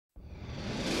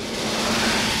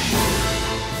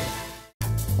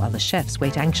While the chefs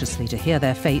wait anxiously to hear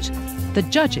their fate, the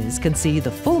judges can see the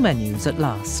full menus at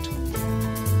last.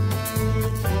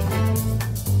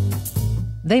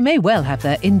 They may well have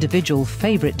their individual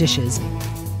favourite dishes,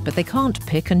 but they can't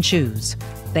pick and choose.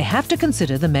 They have to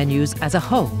consider the menus as a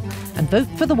whole and vote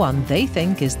for the one they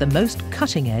think is the most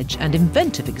cutting-edge and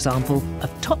inventive example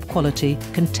of top-quality,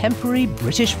 contemporary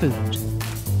British food.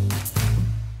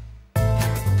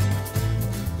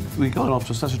 We got off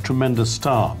to such a tremendous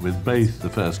start with both the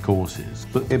first courses,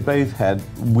 but they both had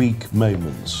weak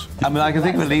moments. I mean, I can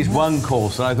think of at least one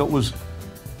course that I thought was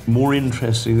more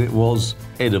interesting than it was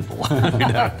edible,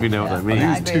 if you know what I mean.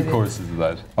 There's two courses of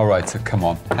that. All right, so come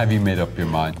on. Have you made up your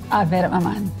mind? I've made up my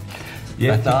mind.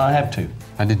 Yeah, I have to.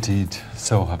 And indeed,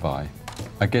 so have I.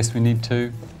 I guess we need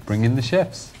to bring in the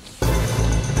chefs.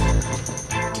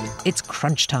 It's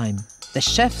crunch time. The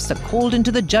chefs are called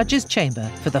into the judges' chamber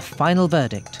for the final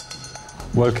verdict.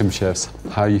 Welcome, chefs.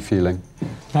 How are you feeling?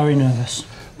 Very nervous.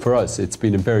 For us, it's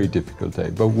been a very difficult day,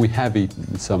 but we have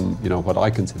eaten some, what I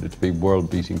consider to be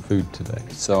world-beating food today.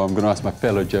 So I'm going to ask my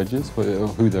fellow judges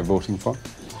who they're voting for.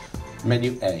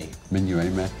 Menu A. Menu A,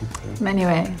 Matthew. Menu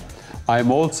A. I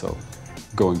am also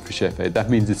going for Chef A. That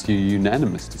means it's a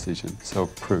unanimous decision. So,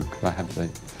 Prue, could I have the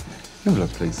envelope,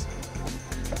 please?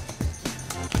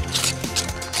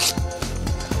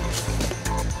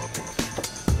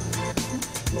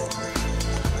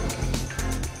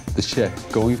 The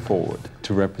chef going forward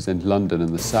to represent London and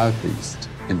the South East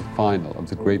in the final of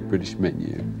the Great British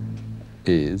Menu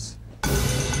is...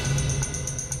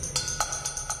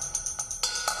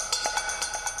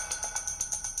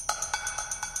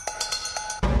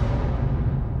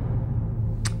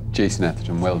 Jason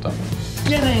Atherton, well done.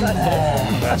 Get in there!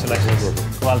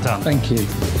 Congratulations. Well done. Thank you.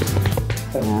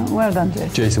 Well done,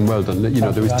 Jason. Jason, well done.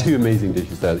 There was two amazing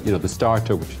dishes there. The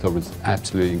starter, which I thought was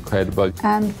absolutely incredible.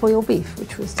 And for your beef,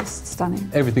 which was just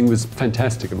stunning. Everything was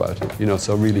fantastic about it,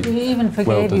 so really We even forgave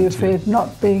well done you for it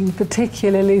not being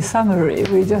particularly summery.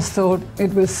 We just thought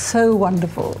it was so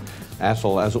wonderful.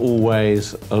 Atul, as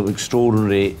always, an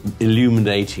extraordinary,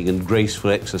 illuminating and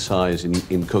graceful exercise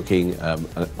in cooking, a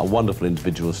wonderful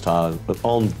individual style. But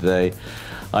on today,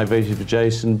 I voted for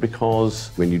Jason because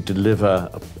when you deliver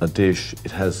a dish,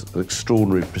 it has an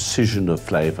extraordinary precision of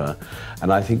flavour.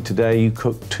 And I think today you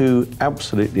cooked two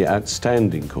absolutely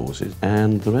outstanding courses,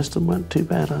 and the rest of them weren't too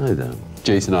bad either.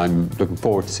 Jason, I'm looking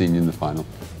forward to seeing you in the final.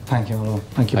 Thank you, Atul.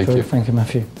 Thank you, Prue. Thank you,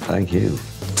 Matthew. Thank you.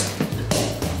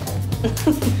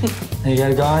 There you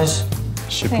go, guys.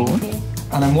 Thank you.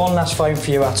 And then one last vote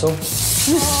for you, Atul.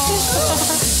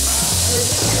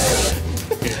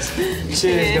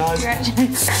 Cheers, guys.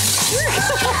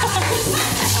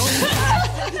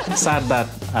 It's sad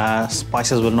that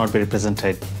spices will not be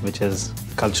represented, which is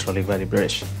culturally very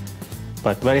British.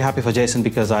 But very happy for Jason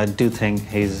because I do think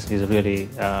he's a really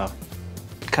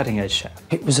cutting-edge chef.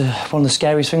 It was one of the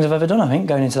scariest things I've ever done, I think,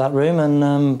 going into that room.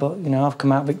 And but I've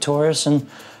come out victorious, and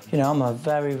I'm a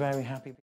very, very happy.